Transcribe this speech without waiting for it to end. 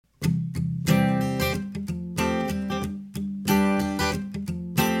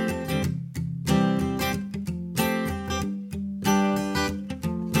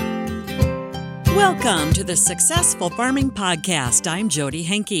Welcome to the Successful Farming Podcast. I'm Jody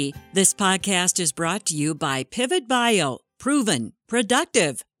Henke. This podcast is brought to you by Pivot Bio. Proven,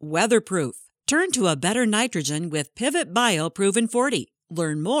 productive, weatherproof. Turn to a better nitrogen with Pivot Bio Proven 40.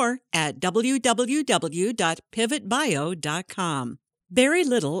 Learn more at www.pivotbio.com. Barry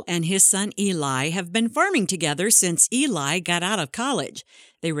Little and his son Eli have been farming together since Eli got out of college.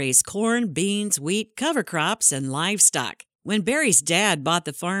 They raise corn, beans, wheat, cover crops, and livestock. When Barry's dad bought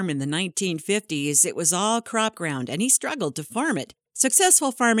the farm in the 1950s, it was all crop ground, and he struggled to farm it.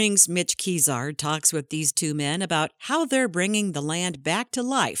 Successful Farming's Mitch Kezard talks with these two men about how they're bringing the land back to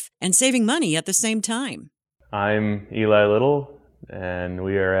life and saving money at the same time. I'm Eli Little, and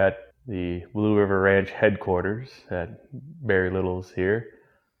we are at the Blue River Ranch headquarters at Barry Little's here.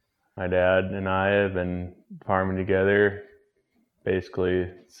 My dad and I have been farming together basically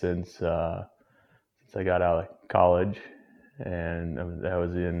since I got out of college. And that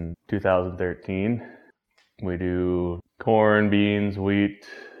was in 2013. We do corn, beans, wheat,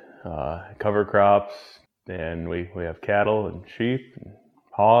 cover crops, and we have cattle and sheep and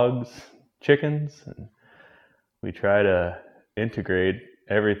hogs, chickens, and we try to integrate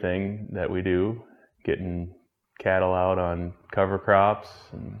everything that we do, getting cattle out on cover crops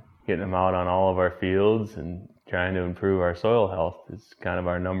and getting them out on all of our fields and trying to improve our soil health is kind of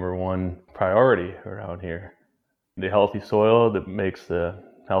our number one priority around here. The healthy soil that makes the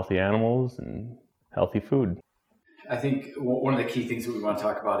healthy animals and healthy food. I think one of the key things that we want to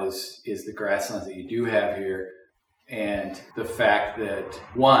talk about is the grasslands that you do have here, and the fact that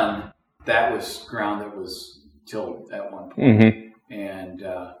that was ground that was tilled at one point, and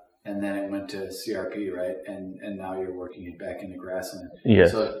then it went to CRP, right? And now you're working it back into grassland.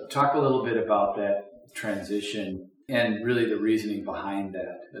 Yes. So talk a little bit about that transition and really the reasoning behind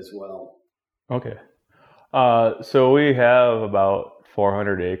that as well. Okay. So we have about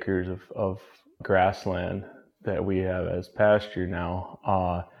 400 acres of grassland that we have as pasture now.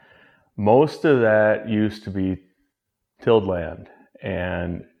 Most of that used to be tilled land,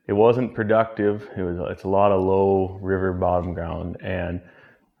 and it wasn't productive. It's a lot of low river bottom ground, and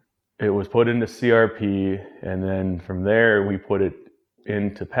it was put into CRP, and then from there we put it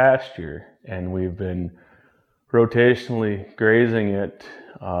into pasture, and we've been rotationally grazing it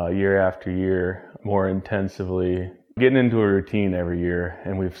year after year, more intensively, getting into a routine every year,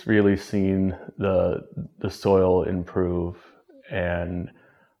 and we've really seen the soil improve and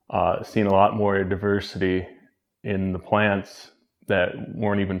seen a lot more diversity in the plants that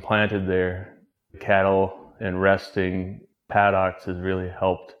weren't even planted there. Cattle and resting paddocks has really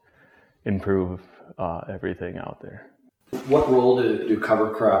helped improve everything out there. What role do cover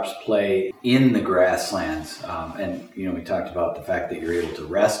crops play in the grasslands? And we talked about the fact that you're able to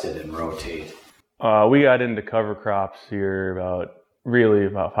rest it and rotate. We got into cover crops here about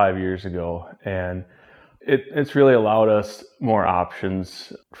 5 years ago, and it's really allowed us more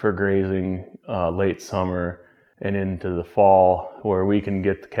options for grazing late summer and into the fall, where we can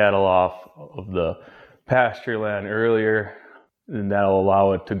get the cattle off of the pasture land earlier, and that'll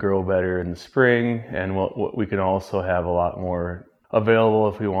allow it to grow better in the spring. And what we can also have a lot more available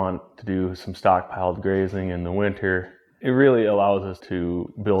if we want to do some stockpiled grazing in the winter. It really allows us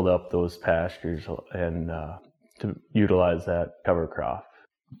to build up those pastures and to utilize that cover crop.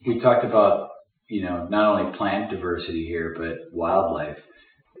 We talked about, not only plant diversity here, but wildlife.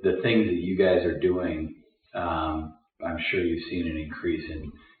 The things that you guys are doing, I'm sure you've seen an increase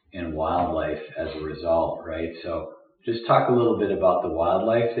in wildlife as a result, right? So just talk a little bit about the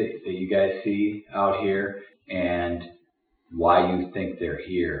wildlife that you guys see out here and why you think they're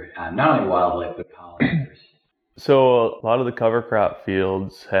here. Not only wildlife, but pollinators. So a lot of the cover crop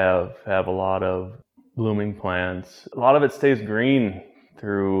fields have a lot of blooming plants. A lot of it stays green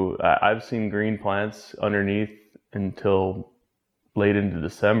through, I've seen green plants underneath until late into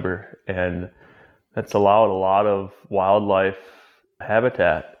December, and that's allowed a lot of wildlife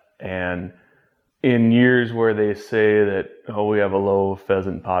habitat. And in years where they say that, we have a low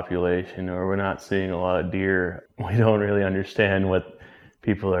pheasant population or we're not seeing a lot of deer, we don't really understand what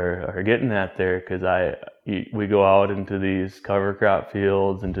people are getting at there, because we go out into these cover crop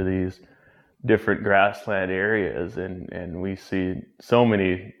fields, into these different grassland areas, and we see so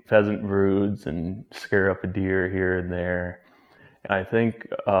many pheasant broods and scare up a deer here and there. I think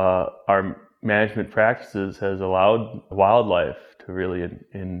our management practices has allowed wildlife to really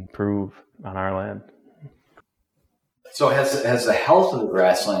improve on our land. So has the health of the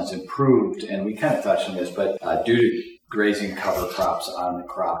grasslands improved? And we kind of touched on this, but due to grazing cover crops on the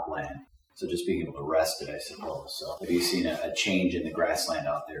cropland, so just being able to rest it, I suppose. So have you seen a change in the grassland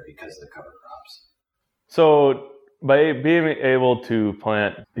out there because of the cover crops? So by being able to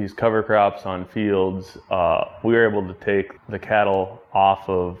plant these cover crops on fields, we were able to take the cattle off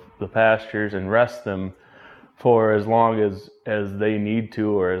of the pastures and rest them for as long as they need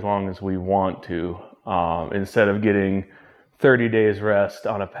to, or as long as we want to. Instead of getting 30 days rest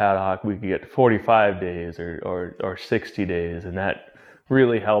on a paddock, we could get 45 days or 60 days, and that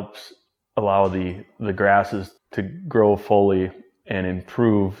really helps allow the grasses to grow fully and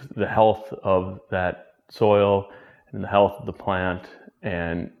improve the health of that soil and the health of the plant.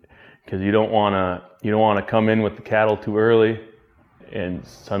 And because you don't want to come in with the cattle too early and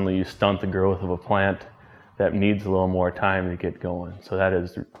suddenly you stunt the growth of a plant that needs a little more time to get going. So that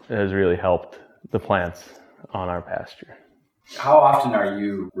has really helped the plants on our pasture. How often are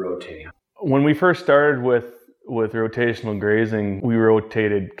you rotating? When we first started with rotational grazing, we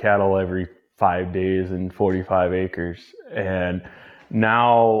rotated cattle every 5 days and 45 acres. And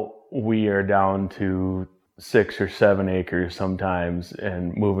now we are down to 6 or 7 acres sometimes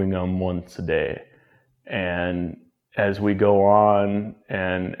and moving them once a day. And as we go on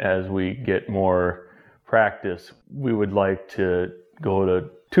and as we get more practice, we would like to go to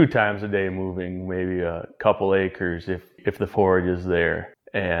 2 times a day moving, maybe a couple acres if the forage is there,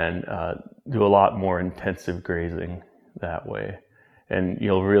 and do a lot more intensive grazing that way. And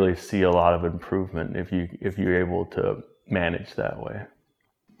you'll really see a lot of improvement if you're able to manage that way.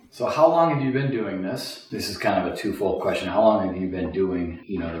 So how long have you been doing this? This is kind of a twofold question. How long have you been doing,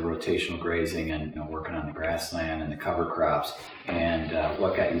 the rotational grazing and working on the grassland and the cover crops? And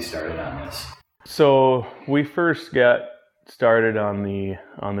what got you started on this? So we first got started on the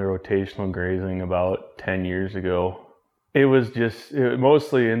rotational grazing about 10 years ago. It was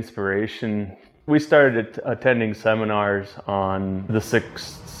mostly inspiration. We started attending seminars on the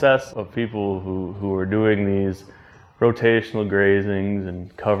success of people who were doing these rotational grazings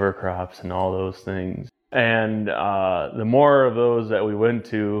and cover crops and all those things. And the more of those that we went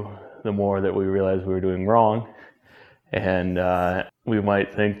to, the more that we realized we were doing wrong. And we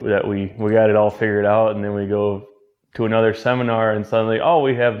might think that we got it all figured out, and then we go to another seminar and suddenly,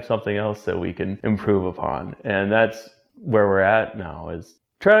 we have something else that we can improve upon. And that's where we're at now, is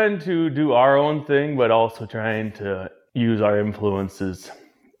trying to do our own thing, but also trying to use our influences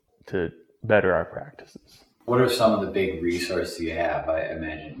to better our practices. What are some of the big resources you have? I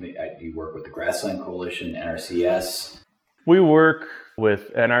imagine you work with the Grassland Coalition, NRCS. We work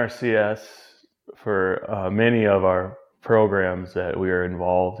with NRCS for many of our programs that we are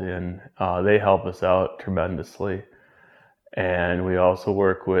involved in. They help us out tremendously. And we also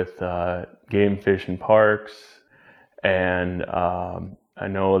work with Game Fish and Parks. And I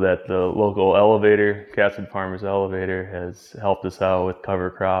know that the local elevator, Cascade Farmers Elevator, has helped us out with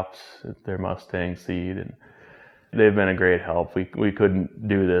cover crops, their Mustang seed, and they've been a great help. We couldn't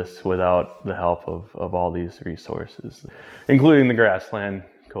do this without the help of all these resources, including the Grassland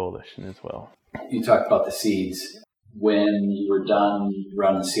Coalition as well. You talked about the seeds. When you were done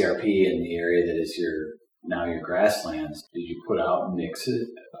running CRP in the area that is now your grasslands, did you put out mixed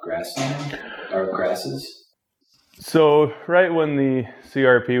grassland or grasses? So right when the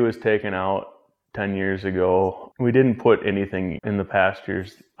CRP was taken out 10 years ago, we didn't put anything in the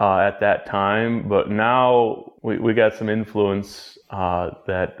pastures at that time, but now we got some influence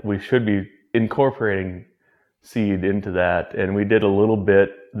that we should be incorporating seed into that, and we did a little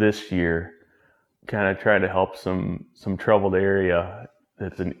bit this year, kind of trying to help some troubled area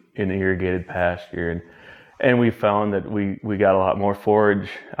that's an irrigated pasture, and we found that we got a lot more forage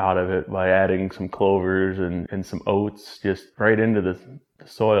out of it by adding some clovers and some oats just right into the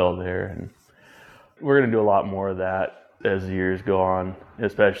soil there. And we're going to do a lot more of that as the years go on,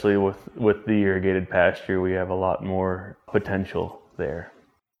 especially with the irrigated pasture. We have a lot more potential there.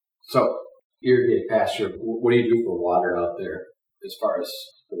 So irrigated pasture, what do you do for water out there as far as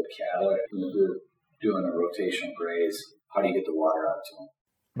for the cattle? If you're doing a rotational graze, how do you get the water out to them?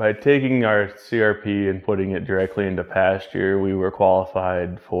 By taking our CRP and putting it directly into pasture, we were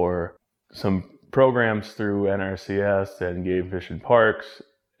qualified for some programs through NRCS and Game Fish and Parks,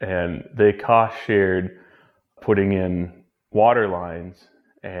 and they cost shared putting in water lines.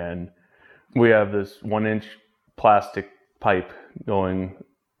 And we have this 1-inch plastic pipe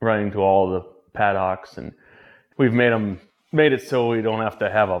running to all the paddocks, and we've made it so we don't have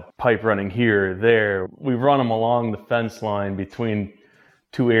to have a pipe running here or there. We run them along the fence line between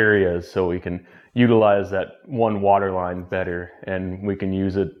 2 areas so we can utilize that one water line better, and we can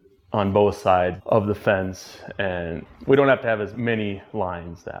use it on both sides of the fence, and we don't have to have as many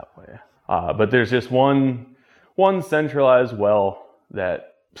lines that way. But there's just one centralized well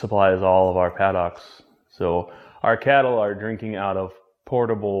that supplies all of our paddocks. So our cattle are drinking out of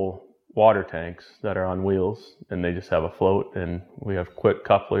portable water tanks that are on wheels, and they just have a float, and we have quick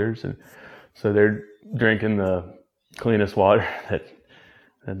couplers, and so they're drinking the cleanest water that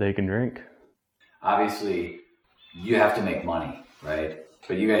they can drink. Obviously, you have to make money, right?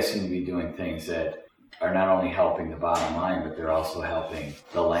 But you guys seem to be doing things that are not only helping the bottom line, but they're also helping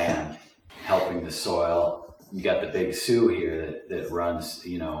the land, helping the soil. You got the Big Sioux here that runs,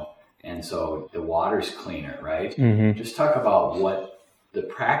 and so the water's cleaner, right? Mm-hmm. Just talk about what the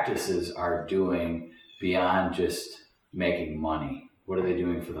practices are doing beyond just making money. What are they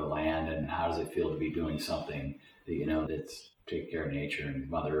doing for the land, and how does it feel to be doing something that, that's take care of nature and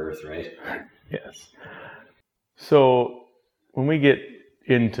Mother Earth, right? Yes. So when we get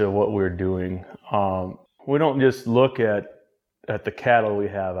into what we're doing, we don't just look at the cattle we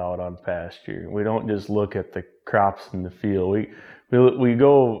have out on pasture. We don't just look at the crops in the field. We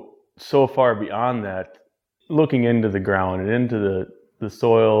go so far beyond that, looking into the ground and into the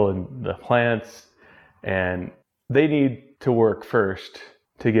soil and the plants, and they need to work first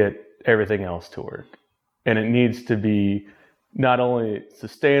to get everything else to work. And it needs to be not only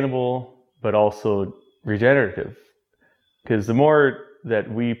sustainable, but also regenerative. Because the more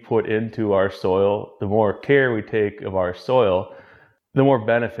that we put into our soil, the more care we take of our soil, the more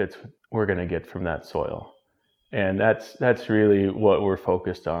benefits we're going to get from that soil. And that's really what we're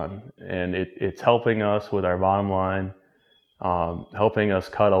focused on. And it's helping us with our bottom line, helping us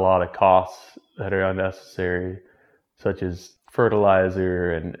cut a lot of costs that are unnecessary, such as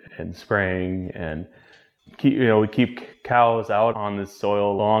fertilizer and spraying, and we keep cows out on this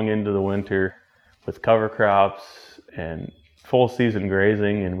soil long into the winter with cover crops and full season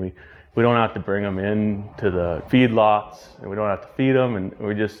grazing, and we don't have to bring them in to the feed lots, and we don't have to feed them, and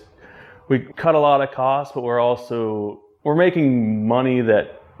we cut a lot of costs, but we're making money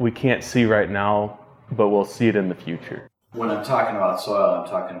that we can't see right now, but we'll see it in the future. When I'm talking about soil, I'm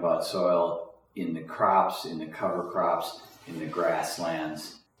talking about soil in the crops, in the cover crops, in the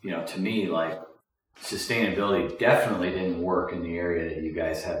grasslands. To me, like, sustainability definitely didn't work in the area that you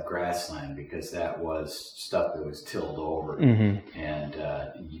guys have grassland, because that was stuff that was tilled over mm-hmm.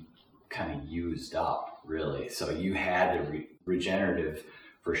 and kind of used up, really. So you had to regenerative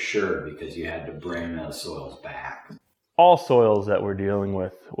for sure, because you had to bring those soils back. All soils that we're dealing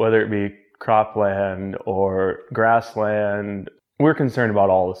with, whether it be cropland or grassland, we're concerned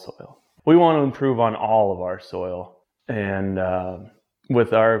about all the soil. We want to improve on all of our soil, and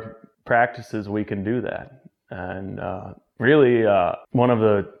with our practices we can do that. And really one of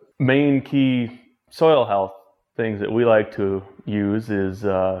the main key soil health things that we like to use is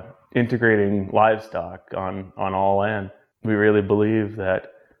integrating livestock on all land. We really believe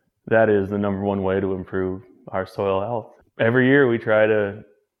that is the number one way to improve our soil health. Every year we try to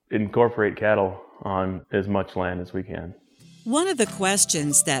incorporate cattle on as much land as we can. One of the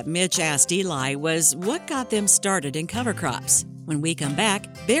questions that Mitch asked Eli was what got them started in cover crops. When we come back,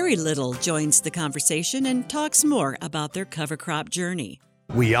 Barry Little joins the conversation and talks more about their cover crop journey.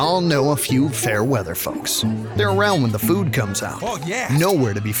 We all know a few fair weather folks. They're around when the food comes out. Oh, yeah.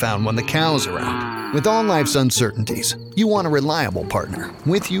 Nowhere to be found when the cows are out. With all life's uncertainties, you want a reliable partner,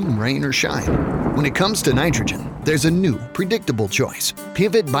 with you rain or shine. When it comes to nitrogen, there's a new, predictable choice.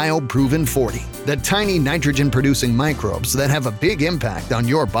 Pivot BioProven 40. The tiny nitrogen-producing microbes that have a big impact on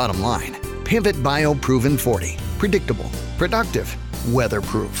your bottom line. Pivot BioProven 40. Predictable, productive,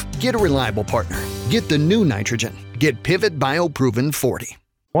 weatherproof. Get a reliable partner. Get the new nitrogen. Get Pivot BioProven 40.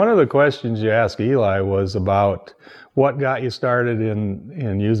 One of the questions you asked Eli was about what got you started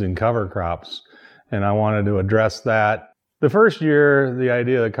in using cover crops, and I wanted to address that. The first year, the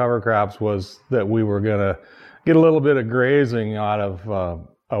idea of cover crops was that we were going to get a little bit of grazing out of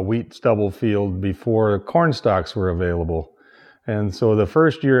a wheat stubble field before corn stalks were available. And so the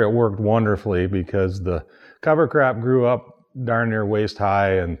first year it worked wonderfully because the cover crop grew up darn near waist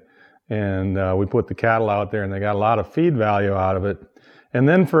high, and we put the cattle out there and they got a lot of feed value out of it. And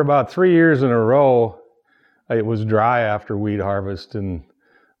then for about 3 years in a row, it was dry after wheat harvest, and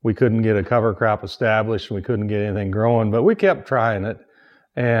we couldn't get a cover crop established, and we couldn't get anything growing, but we kept trying it.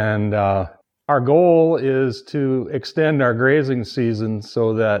 And our goal is to extend our grazing season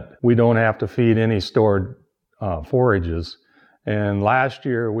so that we don't have to feed any stored forages. And last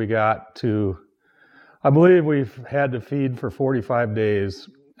year we got to, I believe we've had to feed for 45 days.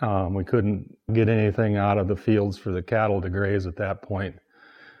 We couldn't get anything out of the fields for the cattle to graze at that point.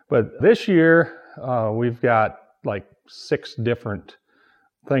 But this year, we've got like 6 different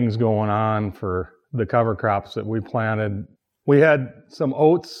things going on for the cover crops that we planted. We had some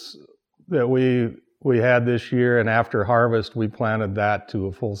oats that we had this year, and after harvest, we planted that to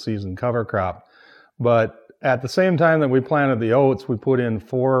a full season cover crop. But at the same time that we planted the oats, we put in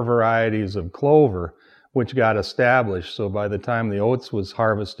 4 varieties of clover, which got established. So by the time the oats was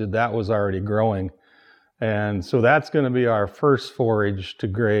harvested, that was already growing. And so that's going to be our first forage to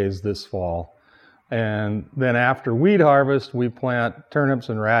graze this fall. And then after wheat harvest, we plant turnips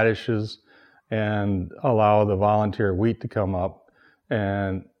and radishes and allow the volunteer wheat to come up.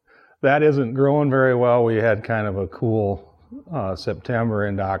 And that isn't growing very well. We had kind of a cool September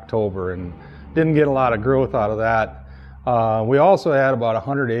into October and didn't get a lot of growth out of that. We also had about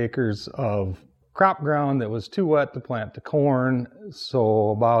 100 acres of crop ground that was too wet to plant the corn. So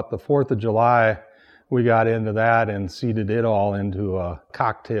about the 4th of July, we got into that and seeded it all into a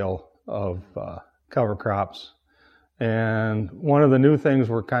cocktail of cover crops. And one of the new things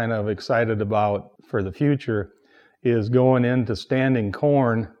we're kind of excited about for the future is going into standing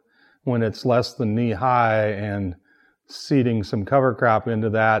corn when it's less than knee high and seeding some cover crop into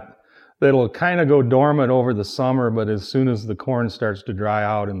that. That'll kind of go dormant over the summer, but as soon as the corn starts to dry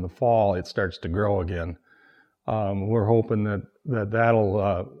out in the fall, it starts to grow again. We're hoping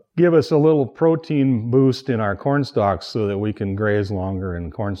that'll give us a little protein boost in our corn stalks so that we can graze longer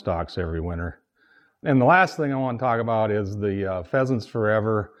in corn stalks every winter. And the last thing I want to talk about is the Pheasants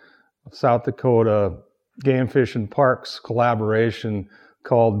Forever South Dakota Game Fish and Parks collaboration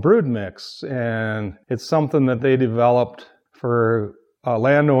called Brood Mix. And it's something that they developed for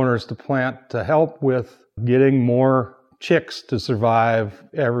landowners to plant to help with getting more chicks to survive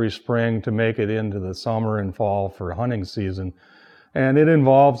every spring to make it into the summer and fall for hunting season. And it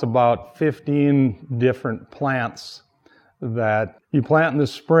involves about 15 different plants that you plant in the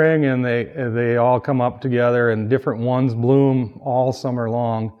spring, and they all come up together, and different ones bloom all summer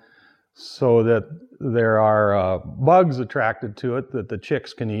long so that there are bugs attracted to it that the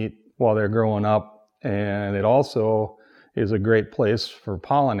chicks can eat while they're growing up. And it also is a great place for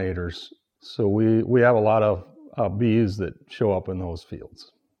pollinators. So we have a lot of bees that show up in those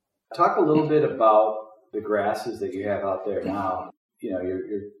fields. Talk a little bit about the grasses that you have out there now. You know,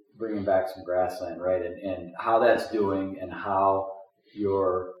 you're bringing back some grassland, right? And how that's doing and how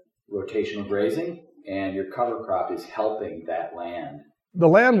your rotational grazing and your cover crop is helping that land. The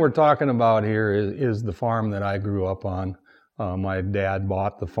land we're talking about here is the farm that I grew up on. My dad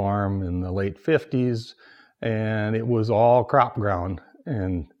bought the farm in the late 50s, and it was all crop ground.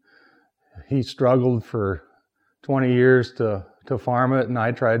 And he struggled for 20 years to farm it, and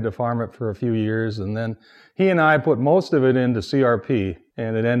I tried to farm it for a few years. And then he and I put most of it into CRP,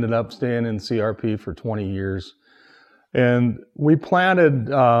 and it ended up staying in CRP for 20 years. And we planted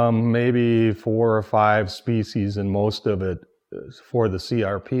maybe 4 or 5 species, and most of it for the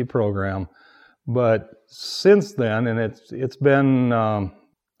CRP program. But since then, and it's been,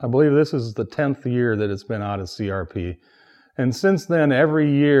 I believe this is the 10th year that it's been out of CRP. And since then, every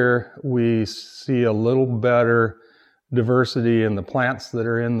year we see a little better diversity in the plants that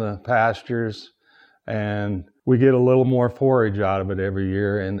are in the pastures, and we get a little more forage out of it every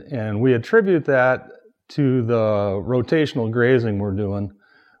year. And we attribute that to the rotational grazing we're doing,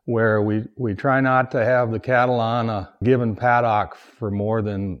 where we try not to have the cattle on a given paddock for more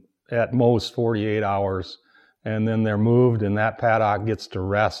than at most 48 hours. And then they're moved, and that paddock gets to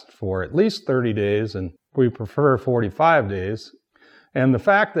rest for at least 30 days, and we prefer 45 days. And the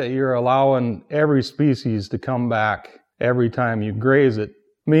fact that you're allowing every species to come back every time you graze it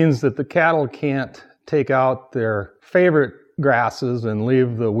means that the cattle can't take out their favorite grasses and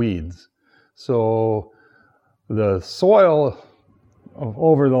leave the weeds. So the soil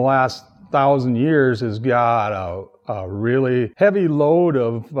over the last 1,000 years has got a really heavy load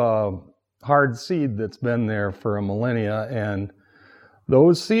of hard seed that's been there for a millennia, and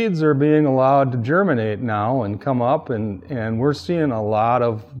those seeds are being allowed to germinate now and come up, and we're seeing a lot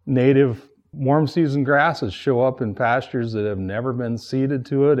of native warm season grasses show up in pastures that have never been seeded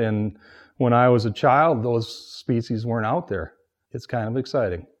to it. And when I was a child, those species weren't out there. It's kind of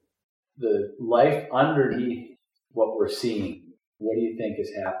exciting. The life underneath what we're seeing, what do you think is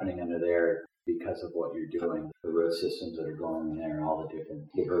happening under there because of what you're doing, the root systems that are going in there and all the different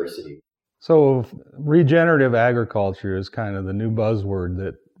diversity? So regenerative agriculture is kind of the new buzzword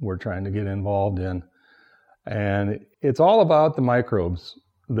that we're trying to get involved in. And it's all about the microbes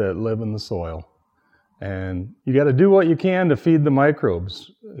that live in the soil. And you got to do what you can to feed the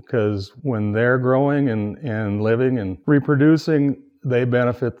microbes, because when they're growing and living and reproducing, they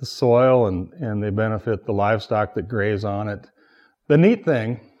benefit the soil and they benefit the livestock that graze on it. The neat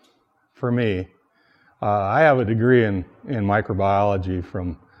thing for me, I have a degree in microbiology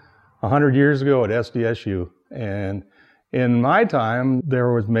from 100 years ago at SDSU. And in my time,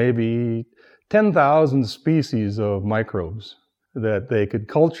 there was maybe 10,000 species of microbes that they could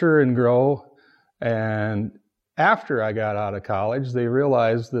culture and grow. And after I got out of college, they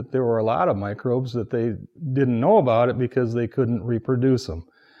realized that there were a lot of microbes that they didn't know about it because they couldn't reproduce them.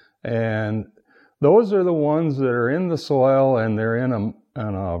 And those are the ones that are in the soil and they're in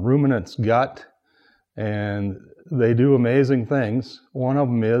a ruminant's gut, and they do amazing things. One of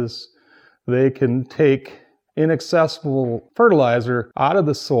them is they can take inaccessible fertilizer out of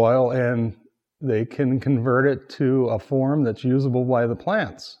the soil and they can convert it to a form that's usable by the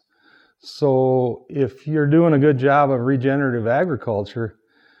plants. So if you're doing a good job of regenerative agriculture,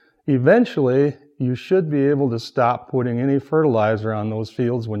 eventually you should be able to stop putting any fertilizer on those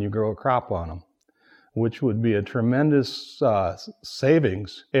fields when you grow a crop on them, which would be a tremendous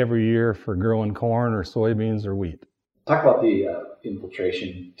savings every year for growing corn or soybeans or wheat. Talk about the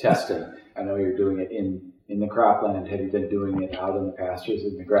infiltration testing. I know you're doing it in the cropland. Have you been doing it out in the pastures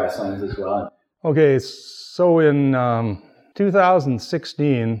and the grasslands as well? Okay, so in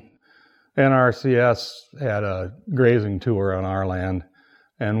 2016, NRCS had a grazing tour on our land,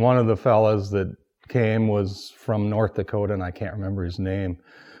 and one of the fellas that came was from North Dakota, and I can't remember his name,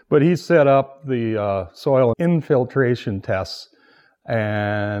 but he set up the soil infiltration tests,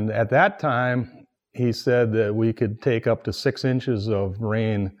 and at that time he said that we could take up to 6 inches of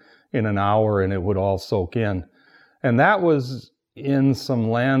rain in an hour and it would all soak in. And that was in some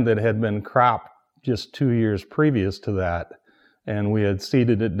land that had been cropped just 2 years previous to that, and we had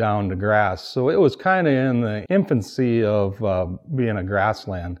seeded it down to grass. So it was kind of in the infancy of being a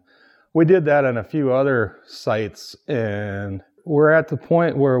grassland. We did that on a few other sites, and we're at the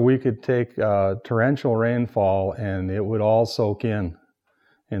point where we could take torrential rainfall and it would all soak in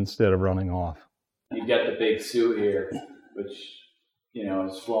instead of running off. You've got the Big Sioux here, which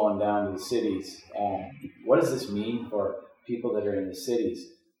is flowing down to the cities. What does this mean for people that are in the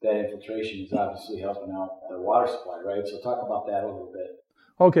cities? That infiltration is obviously helping out their water supply, right? So talk about that a little bit.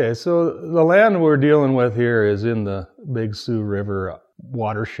 Okay, so the land we're dealing with here is in the Big Sioux River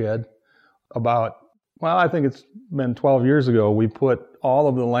watershed. I think it's been 12 years ago, we put all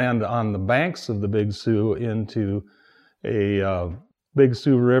of the land on the banks of the Big Sioux into a Big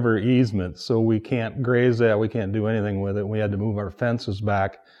Sioux River easement. So we can't graze that, we can't do anything with it. We had to move our fences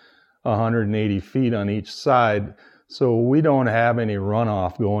back 180 feet on each side. So we don't have any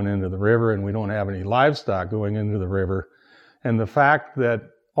runoff going into the river, and we don't have any livestock going into the river. And the fact that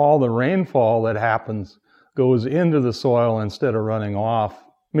all the rainfall that happens goes into the soil instead of running off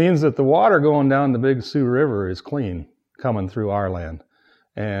means that the water going down the Big Sioux River is clean coming through our land.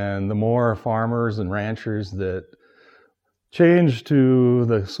 And the more farmers and ranchers that change to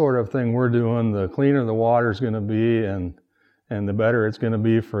the sort of thing we're doing, the cleaner the water is going to be, and the better it's going to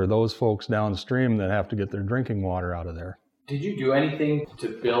be for those folks downstream that have to get their drinking water out of there. Did you do anything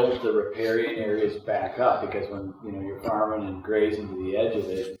to build the riparian areas back up? Because when you're farming and grazing to the edge of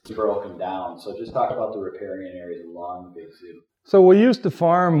it, it's broken down. So just talk about the riparian areas along the Big Sioux. So we used to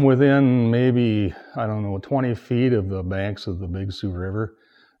farm within maybe, 20 feet of the banks of the Big Sioux River.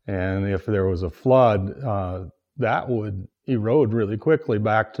 And if there was a flood, that would erode really quickly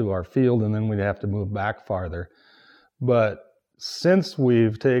back to our field, and then we'd have to move back farther. But since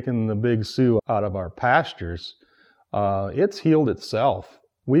we've taken the Big Sioux out of our pastures, it's healed itself.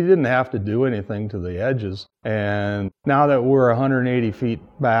 We didn't have to do anything to the edges. And now that we're 180 feet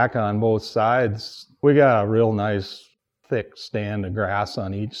back on both sides, we got a real nice thick stand of grass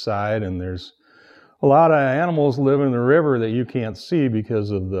on each side, and there's a lot of animals living in the river that you can't see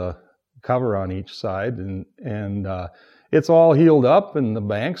because of the cover on each side. And it's all healed up, and the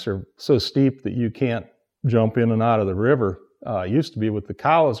banks are so steep that you can't jump in and out of the river. It used to be with the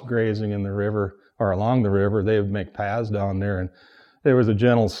cows grazing in the river or along the river, they would make paths down there, and there was a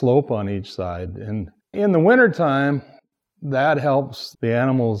gentle slope on each side. And in the wintertime, that helps the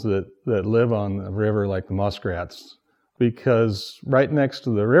animals that live on the river, like the muskrats, because right next to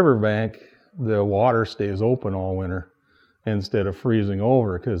the riverbank, the water stays open all winter instead of freezing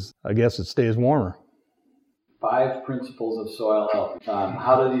over, because I guess it stays warmer. 5 principles of soil health.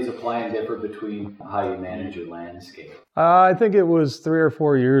 How do these apply and differ between how you manage your landscape? I think it was 3 or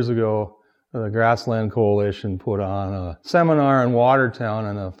 4 years ago, the Grassland Coalition put on a seminar in Watertown,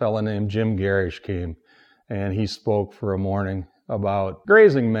 and a fellow named Jim Garish came, and he spoke for a morning about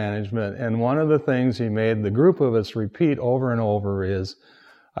grazing management. And one of the things he made the group of us repeat over and over is,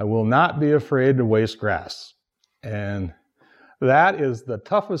 I will not be afraid to waste grass. And that is the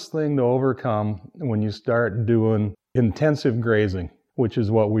toughest thing to overcome when you start doing intensive grazing, which is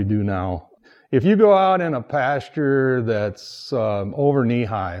what we do now. If you go out in a pasture that's over knee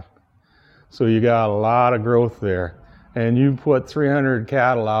high, so you got a lot of growth there, and you put 300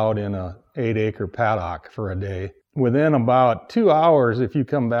 cattle out in a 8-acre paddock for a day, within about 2 hours, if you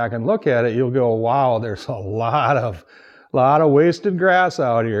come back and look at it, you'll go, wow, there's a lot of wasted grass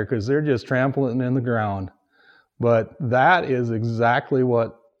out here because they're just trampling in the ground. But that is exactly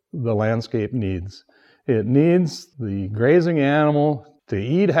what the landscape needs. It needs the grazing animal to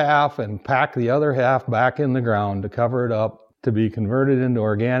eat half and pack the other half back in the ground to cover it up, to be converted into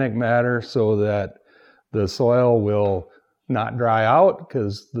organic matter so that the soil will not dry out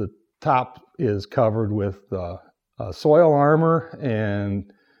because the top is covered with soil armor,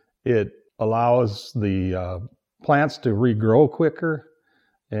 and it allows the plants to regrow quicker.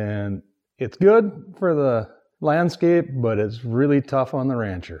 And it's good for the landscape, but it's really tough on the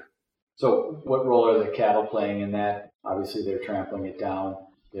rancher. So what role are the cattle playing in that? Obviously, they're trampling it down.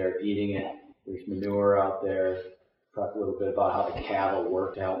 They're eating it. There's manure out there. Talk a little bit about how the cattle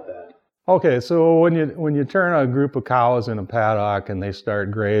work to help that. Okay, so when you turn a group of cows in a paddock and they start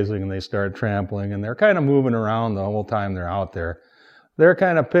grazing and they start trampling and they're kind of moving around the whole time they're out there, they're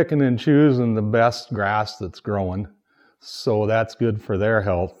kind of picking and choosing the best grass that's growing. So that's good for their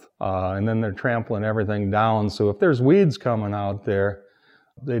health. And then they're trampling everything down. So if there's weeds coming out there,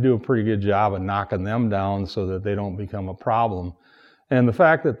 they do a pretty good job of knocking them down so that they don't become a problem. And the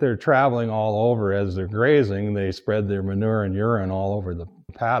fact that they're traveling all over as they're grazing, they spread their manure and urine all over the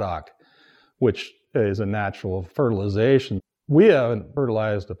paddock, which is a natural fertilization. We haven't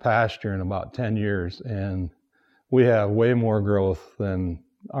fertilized a pasture in about 10 years, and we have way more growth than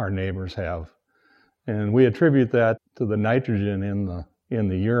our neighbors have. And we attribute that to the nitrogen in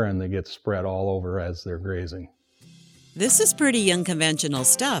the urine that gets spread all over as they're grazing. This is pretty unconventional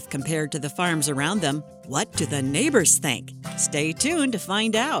stuff compared to the farms around them. What do the neighbors think? Stay tuned to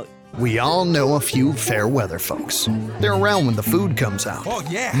find out. We all know a few fair weather folks. They're around when the food comes out. Oh,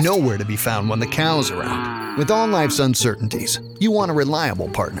 yeah. Nowhere to be found when the cow's around. With all life's uncertainties, you want a reliable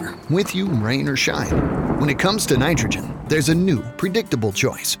partner, with you rain or shine. When it comes to nitrogen, there's a new, predictable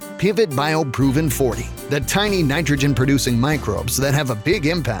choice. Pivot Bio Proven 40. The tiny nitrogen-producing microbes that have a big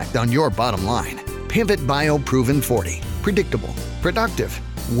impact on your bottom line. Pivot Bio Proven 40. Predictable, productive,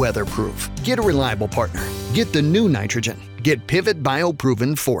 weatherproof. Get a reliable partner. Get the new nitrogen. Get Pivot Bio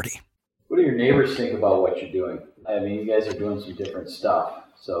Proven 40. What do your neighbors think about what you're doing? I mean, you guys are doing some different stuff.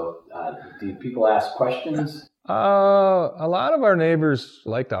 So do people ask questions? A lot of our neighbors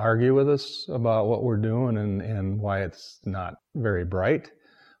like to argue with us about what we're doing and why it's not very bright.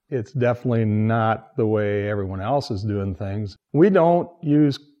 It's definitely not the way everyone else is doing things. We don't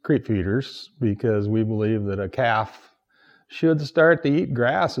use creep feeders because we believe that a calf should start to eat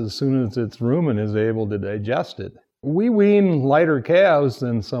grass as soon as its rumen is able to digest it. We wean lighter calves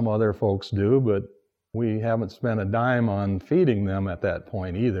than some other folks do, but we haven't spent a dime on feeding them at that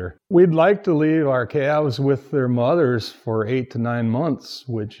point either. We'd like to leave our calves with their mothers for 8 to 9 months,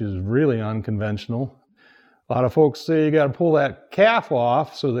 which is really unconventional. A lot of folks say you got to pull that calf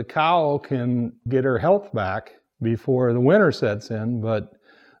off so the cow can get her health back before the winter sets in, but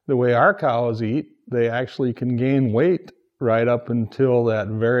the way our cows eat, they actually can gain weight right up until that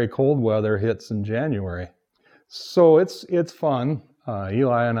very cold weather hits in January. So it's fun.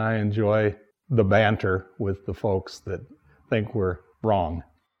 Eli and I enjoy the banter with the folks that think we're wrong.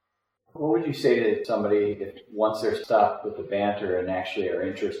 What would you say to somebody if once they're stopped with the banter and actually are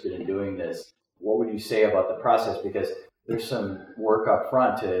interested in doing this? What would you say about the process? Because there's some work up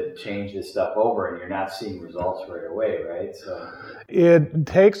front to change this stuff over and you're not seeing results right away, right? So it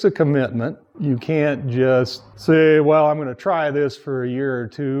takes a commitment. You can't just say, well, I'm going to try this for a year or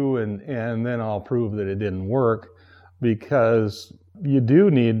two and then I'll prove that it didn't work, because you do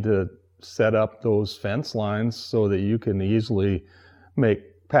need to set up those fence lines so that you can easily make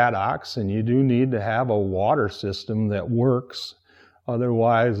paddocks, and you do need to have a water system that works.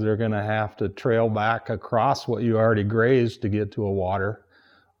 Otherwise, they're going to have to trail back across what you already grazed to get to a water.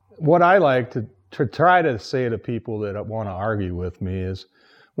 What I like to try to say to people that want to argue with me is,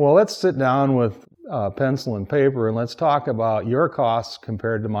 well, let's sit down with pencil and paper and let's talk about your costs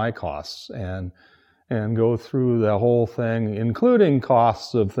compared to my costs and go through the whole thing, including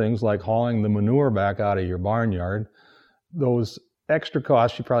costs of things like hauling the manure back out of your barnyard. Those extra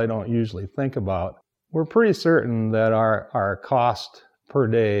costs you probably don't usually think about. We're pretty certain that our cost per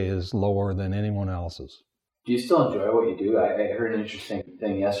day is lower than anyone else's. Do you still enjoy what you do? I heard an interesting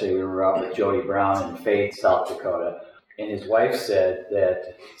thing yesterday. We were out with Jody Brown in Faith, South Dakota, and his wife said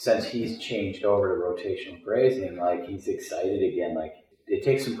that since he's changed over to rotational grazing, like he's excited again. Like it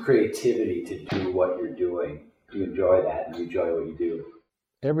takes some creativity to do what you're doing. Do you enjoy that? And do you enjoy what you do?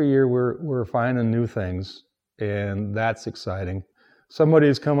 Every year we're finding new things, and that's exciting.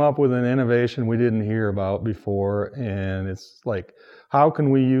 Somebody's come up with an innovation we didn't hear about before, and it's like, how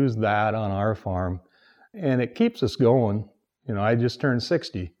can we use that on our farm? and it keeps us going. You know, I just turned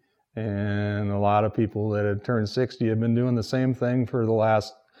 60, and a lot of people that have turned 60 have been doing the same thing for the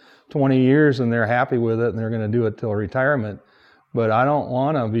last 20 years, and they're happy with it, and they're going to do it till retirement. But I don't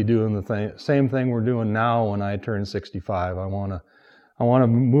want to be doing the same thing we're doing now when I turn 65. I want to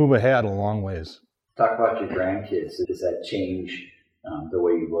move ahead a long ways. Talk about your grandkids. Does that change the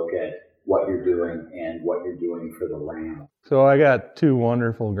way you look at what you're doing and what you're doing for the land? So I got 2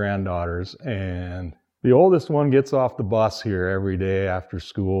 wonderful granddaughters, and the oldest one gets off the bus here every day after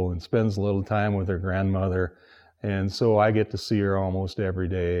school and spends a little time with her grandmother. And so I get to see her almost every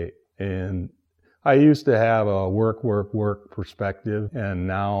day. And I used to have a work perspective, and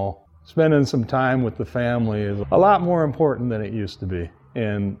now spending some time with the family is a lot more important than it used to be.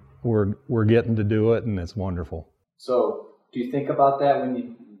 And we're getting to do it, and it's wonderful. So do you think about that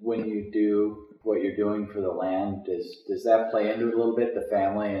when you do what you're doing for the land? Does that play into it a little bit, the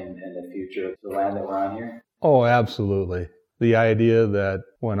family and the future of the land that we're on here? Oh, absolutely. The idea that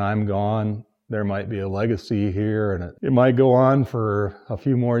when I'm gone, there might be a legacy here, and it might go on for a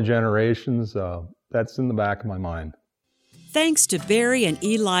few more generations. That's in the back of my mind. Thanks to Barry and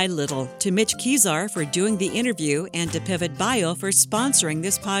Eli Little, to Mitch Kezar for doing the interview, and to Pivot Bio for sponsoring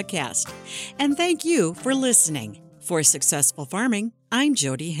this podcast. And thank you for listening. For Successful Farming, I'm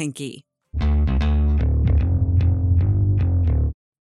Jody Henke.